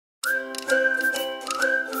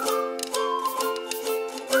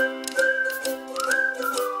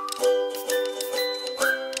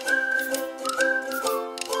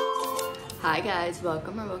Hi guys,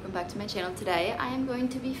 welcome back to my channel. Today I am going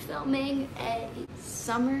to be filming a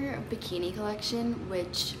summer bikini collection,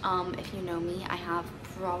 which if you know me, I have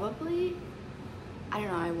probably, I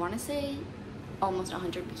don't know, I want to say almost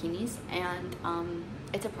 100 bikinis, and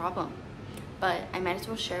it's a problem, but I might as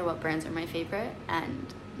well share what brands are my favorite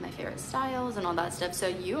and my favorite styles and all that stuff. So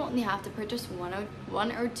you only have to purchase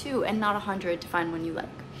one or two and not 100 to find one you like.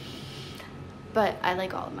 But I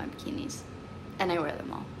like all of my bikinis and I wear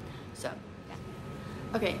them all. So, yeah.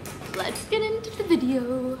 Okay, let's get into the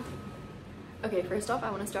video. Okay, first off, I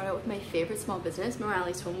want to start out with my favorite small business,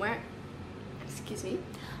 Morale Swimwear. Excuse me.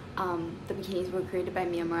 The bikinis were created by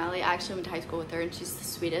Mia Morale. I actually went to high school with her and she's the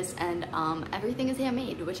sweetest, and everything is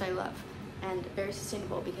handmade, which I love. And very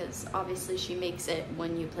sustainable because obviously she makes it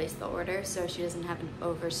when you place the order, so she doesn't have an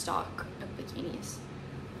overstock of bikinis.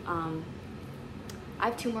 I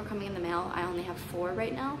have 2 more coming in the mail. I only have 4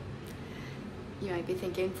 right now. You might be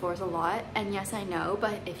thinking 4 is a lot, and yes, I know,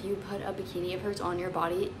 but if you put a bikini of hers on your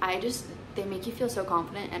body, they make you feel so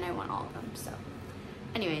confident, and I want all of them. So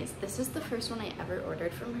anyways, this is the first one I ever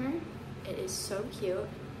ordered from her. It is so cute.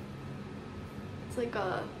 It's like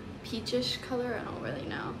a peachish color, I don't really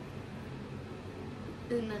know.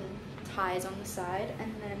 And then ties on the side,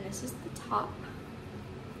 and then this is the top.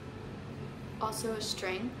 Also a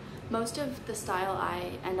string. Most of the style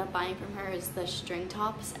I end up buying from her is the string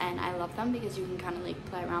tops, and I love them because you can kind of like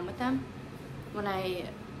play around with them. When I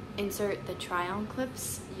insert the try-on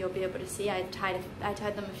clips, you'll be able to see I tied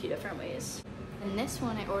them a few different ways. And this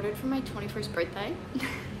one I ordered for my 21st birthday,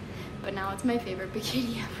 but now it's my favorite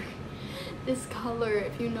bikini ever. This color,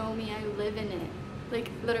 if you know me, I live in it. Like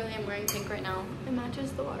literally, I'm wearing pink right now. It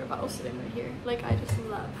matches the water bottle sitting right here. Like, I just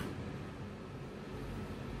love.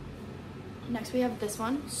 Next we have this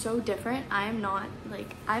one, so different. I'm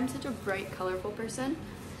such a bright, colorful person.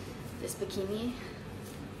 This bikini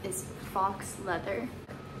is fox leather.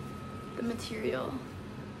 The material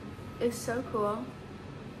is so cool.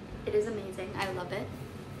 It is amazing, I love it.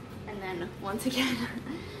 And then once again,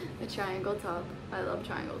 a triangle top. I love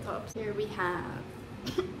triangle tops. Here we have,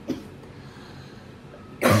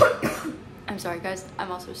 I'm sorry guys,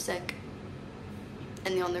 I'm also sick.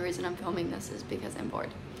 And the only reason I'm filming this is because I'm bored.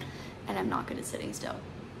 And I'm not good at sitting still.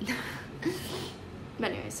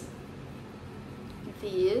 But anyways,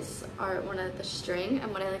 these are one of the string,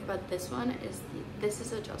 and what I like about this one is this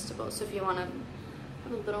is adjustable. So if you want to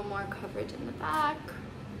have a little more coverage in the back,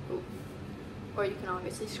 or you can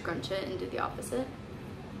obviously scrunch it and do the opposite.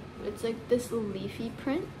 But it's like this leafy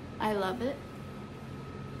print. I love it.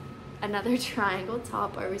 Another triangle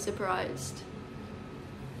top. Are we surprised?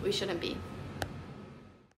 We shouldn't be.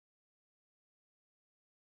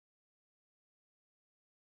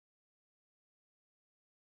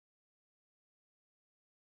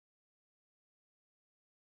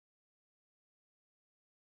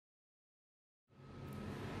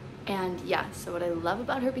 And yeah, so what I love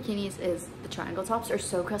about her bikinis is the triangle tops are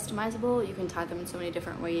so customizable. You can tie them in so many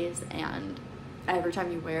different ways, and every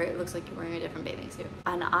time you wear it, it looks like you're wearing a different bathing suit.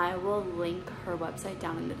 And I will link her website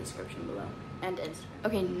down in the description below, and Instagram.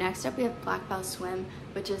 Okay, next up we have Black Bow Swim,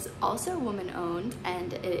 which is also woman owned,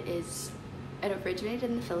 and it originated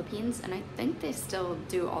in the Philippines, and I think they still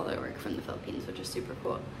do all their work from the Philippines, which is super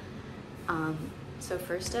cool. So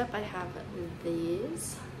first up I have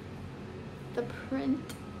these. The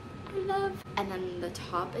print I love. And then the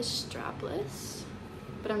top is strapless,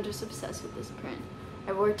 but I'm just obsessed with this print.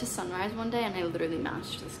 I wore it to sunrise one day and I literally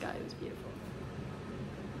matched the sky. It was beautiful.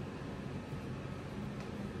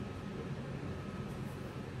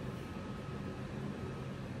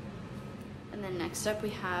 And then next up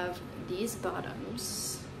we have these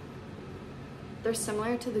bottoms. They're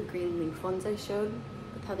similar to the green leaf ones I showed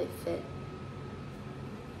with how they fit,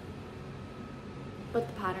 but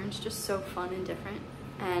the pattern's just so fun and different.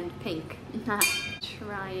 And pink.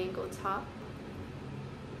 Triangle top.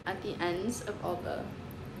 At the ends of all the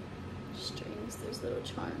strings, there's little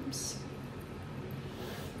charms.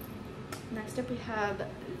 Next up we have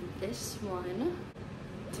this one.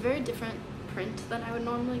 It's a very different print than I would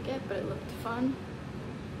normally get, but it looked fun.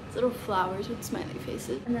 It's little flowers with smiley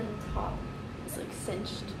faces. And then the top is like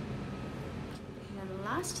cinched. And then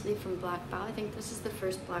lastly from Black Bow, I think this is the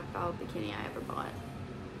first Black Bow bikini I ever bought.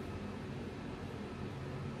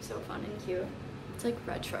 So fun and cute. It's like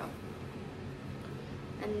retro.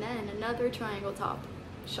 And then another triangle top.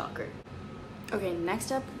 Shocker. Okay,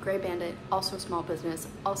 next up, Grey Bandit, also small business,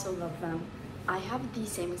 also love them. I have the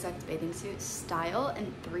same exact bathing suit style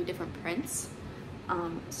in 3 different prints.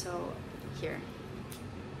 So here.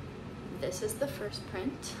 This is the first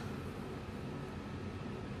print.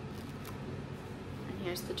 And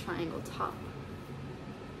here's the triangle top.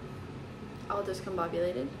 all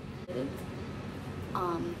discombobulated.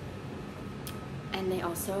 And they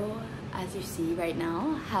also, as you see right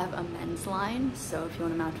now, have a men's line. So if you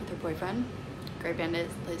want to match with your boyfriend, Great Band is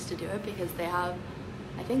the place to do it because they have,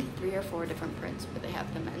 I think, 3 or 4 different prints where they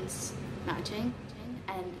have the men's matching.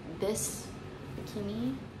 And this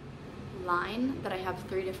bikini line that I have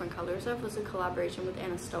 3 different colors of was a collaboration with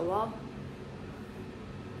Anna Stowall.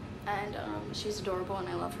 And she's adorable and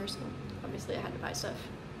I love her, so obviously I had to buy stuff.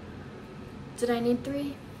 Did I need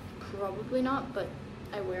 3? Probably not, but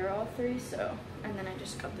I wear all 3, so. And then I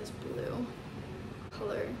just got this blue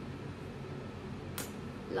color.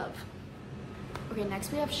 Love. Okay,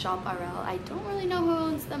 next we have Shop RL. I don't really know who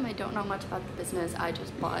owns them. I don't know much about the business. I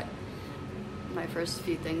just bought my first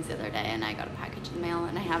few things the other day and I got a package in the mail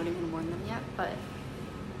and I haven't even worn them yet, but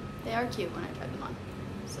they are cute when I try them on.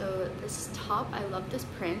 So this top, I love this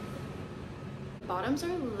print. Bottoms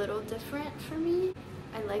are a little different for me.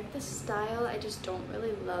 I like the style, I just don't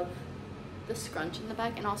really love the scrunch in the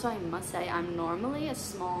back. And also I must say, I'm normally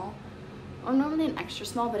an extra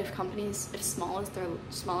small, but if small is their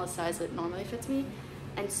smallest size, it normally fits me.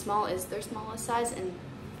 And small is their smallest size, and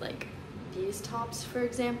like these tops, for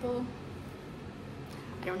example,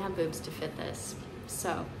 I don't have boobs to fit this.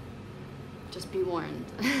 So just be warned.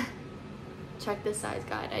 Check the size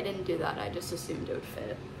guide. I didn't do that, I just assumed it would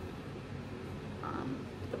fit.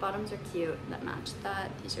 The bottoms are cute that match that.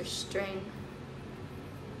 These are string.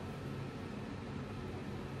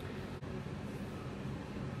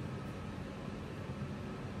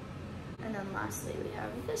 And then lastly we have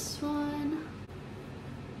this one.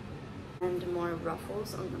 And more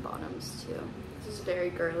ruffles on the bottoms too. This is very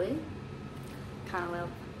girly. Kind of little.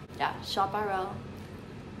 Yeah, Shop RL.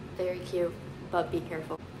 Very cute, but be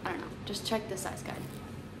careful. I don't know, just check the size guide.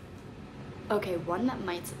 Okay, one that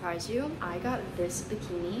might surprise you. I got this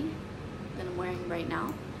bikini that I'm wearing right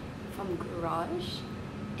now from Garage,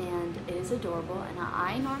 and it is adorable. And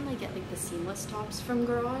I normally get like the seamless tops from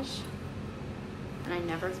Garage, and I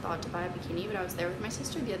never thought to buy a bikini, but I was there with my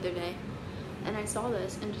sister the other day, and I saw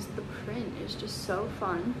this, and just the print is just so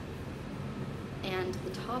fun, and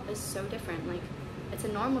the top is so different. Like, it's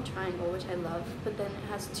a normal triangle, which I love, but then it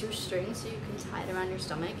has 2 strings so you can tie it around your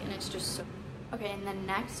stomach, and it's just so. Okay, and then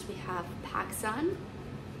next we have PacSun.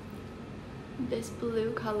 This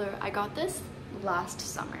blue color, I got this last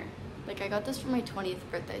summer. Like, I got this for my 20th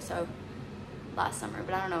birthday, so last summer,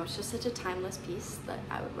 but I don't know, it's just such a timeless piece that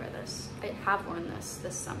I would wear this. I have worn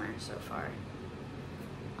this summer so far.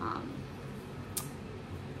 And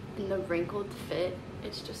the wrinkled fit,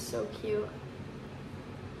 it's just so cute.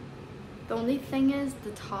 The only thing is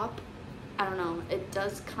the top, I don't know, it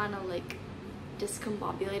does kind of like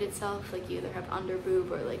discombobulate itself, like you either have under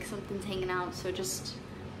boob or like something's hanging out, so just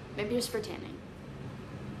maybe just for tanning.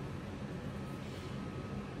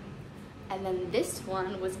 And then this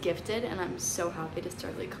one was gifted, and I'm so happy to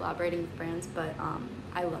start like collaborating with brands, but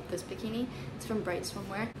I love this bikini. It's from Bright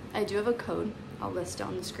Swimwear. I do have a code, I'll list it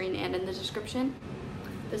on the screen and in the description.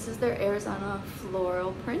 This is their Arizona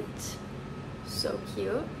floral print. So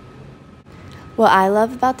cute. What I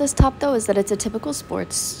love about this top though is that it's a typical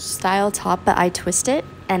sports style top, but I twist it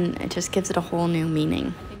and it just gives it a whole new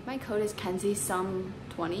meaning. I think my code is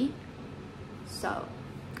KenzieSum20, so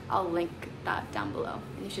I'll link that down below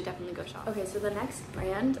and you should definitely go shop. Okay, so the next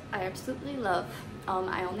brand I absolutely love.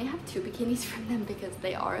 I only have 2 bikinis from them because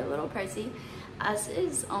they are a little pricey, as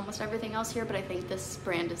is almost everything else here, but I think this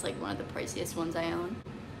brand is like one of the priciest ones I own.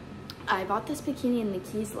 I bought this bikini in the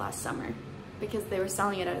Keys last summer because they were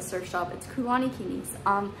selling it at a surf shop. It's Kuwani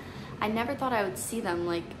Bikinis. I never thought I would see them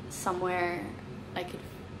like somewhere I could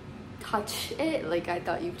touch it. Like, I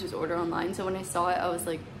thought you could just order online. So when I saw it, I was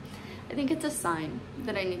like, I think it's a sign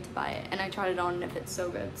that I need to buy it. And I tried it on and it fits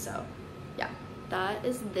so good. So yeah, that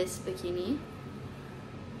is this bikini.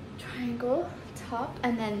 Triangle top.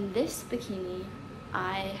 And then this bikini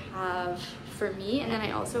I have for me. And then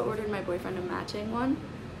I also ordered my boyfriend a matching one.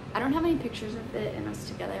 I don't have any pictures of it and us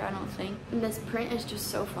together, I don't think. And this print is just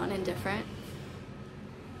so fun and different.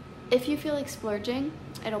 If you feel like splurging,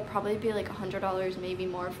 it'll probably be like $100, maybe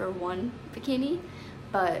more for one bikini,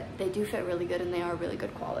 but they do fit really good and they are really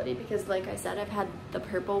good quality because, like I said, I've had the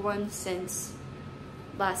purple one since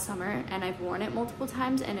last summer and I've worn it multiple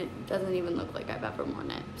times and it doesn't even look like I've ever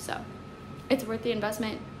worn it. So it's worth the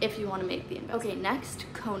investment if you want to make the investment. Okay, next,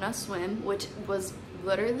 Kona Swim, which was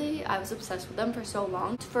literally, I was obsessed with them for so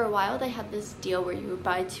long. For a while they had this deal where you would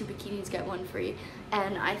buy 2 bikinis get 1 free,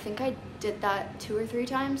 and I think I did that 2 or 3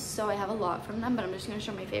 times, so I have a lot from them, but I'm just going to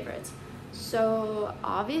show my favorites. So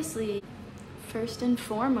obviously, first and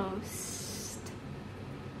foremost,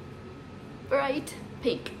 bright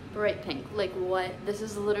pink. bright pink. Like what? This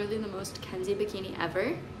is literally the most Kenzie bikini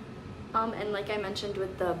ever. And like I mentioned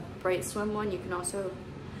with the bright swim one, you can also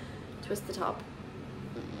twist the top.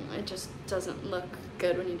 It just doesn't look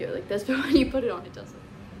good when you do it like this, but when you put it on, it doesn't.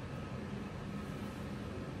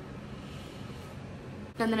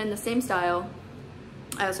 And then in the same style,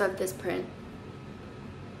 I also have this print.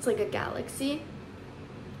 It's like a galaxy.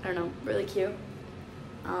 I don't know, really cute.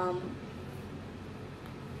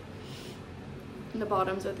 The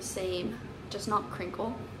bottoms are the same, just not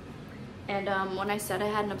crinkle. And when I said I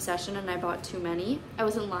had an obsession and I bought too many, I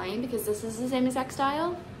wasn't lying, because this is the same exact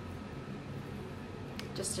style.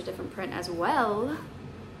 Just a different print as well.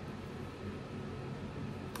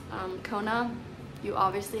 Kona, you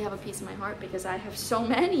obviously have a piece of my heart because I have so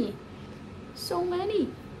many. So many.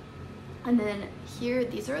 And then here,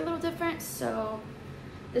 these are a little different. So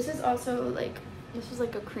this is also like, this was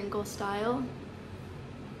like a crinkle style.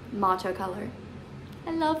 Matcha color.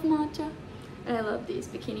 I love matcha. And I love these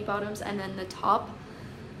bikini bottoms. And then the top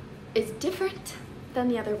is different than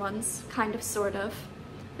the other ones, kind of, sort of.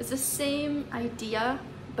 It's the same idea,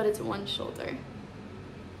 but it's one shoulder.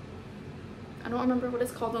 I don't remember what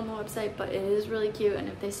it's called on the website, but it is really cute, and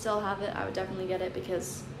if they still have it, I would definitely get it,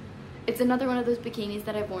 because it's another one of those bikinis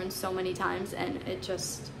that I've worn so many times and it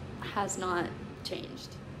just has not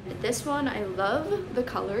changed. This one, I love the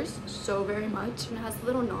colors so very much, and it has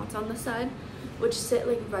little knots on the side which sit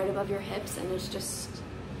like right above your hips, and it's just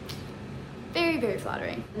very, very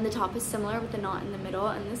flattering. And the top is similar with the knot in the middle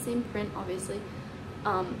and the same print, obviously.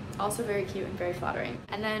 Also very cute and very flattering.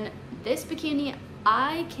 And then this bikini,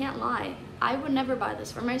 I can't lie, I would never buy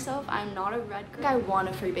this for myself. I'm not a red girl. I want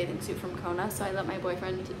a free bathing suit from Kona, so I let my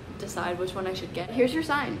boyfriend decide which one I should get. Here's your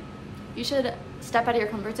sign. You should step out of your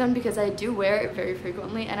comfort zone, because I do wear it very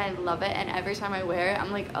frequently and I love it, and every time I wear it,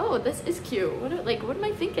 I'm like, oh, this is cute. What am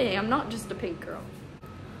I thinking? I'm not just a pink girl.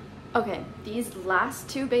 Okay, these last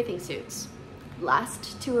two bathing suits.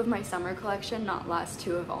 Last two of my summer collection, not last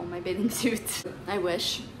two of all my bathing suits. I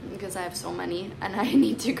wish, because I have so many and I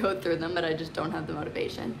need to go through them, but I just don't have the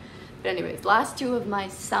motivation. But anyways, last two of my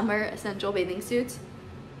summer essential bathing suits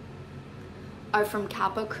are from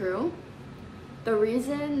Kappa Crew. The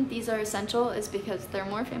reason these are essential is because they're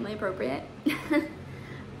more family appropriate.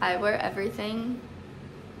 I wear everything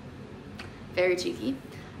very cheeky.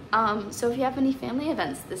 So if you have any family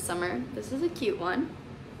events this summer, this is a cute one.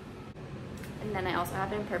 And then I also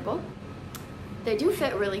have it in purple. They do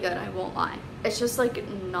fit really good, I won't lie. It's just like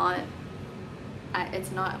it's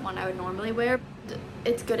not one I would normally wear.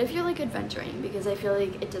 It's good if you're like adventuring, because I feel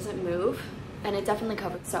like it doesn't move and it definitely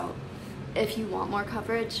covers. So if you want more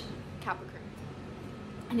coverage, Kappa Crew.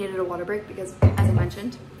 I needed a water break because, as I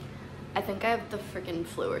mentioned, I think I have the freaking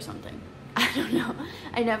flu or something. I don't know.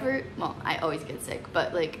 I always get sick,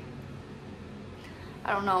 but like,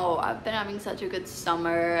 I don't know, I've been having such a good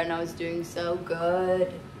summer and I was doing so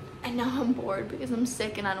good, and now I'm bored because I'm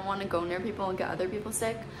sick and I don't want to go near people and get other people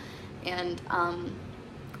sick. And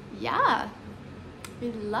yeah, I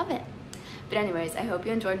love it. But anyways, I hope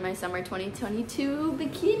you enjoyed my summer 2022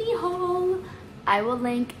 bikini haul. I will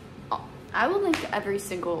link every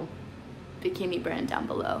single bikini brand down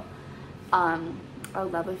below. I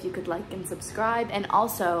would love if you could like and subscribe, and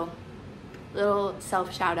also little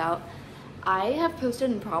self shout out, I have posted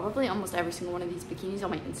in probably almost every single one of these bikinis on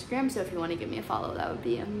my Instagram, so if you want to give me a follow, that would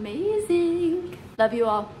be amazing. Love you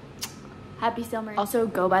all. Happy summer. Also,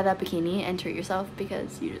 go buy that bikini and treat yourself,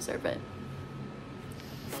 because you deserve it.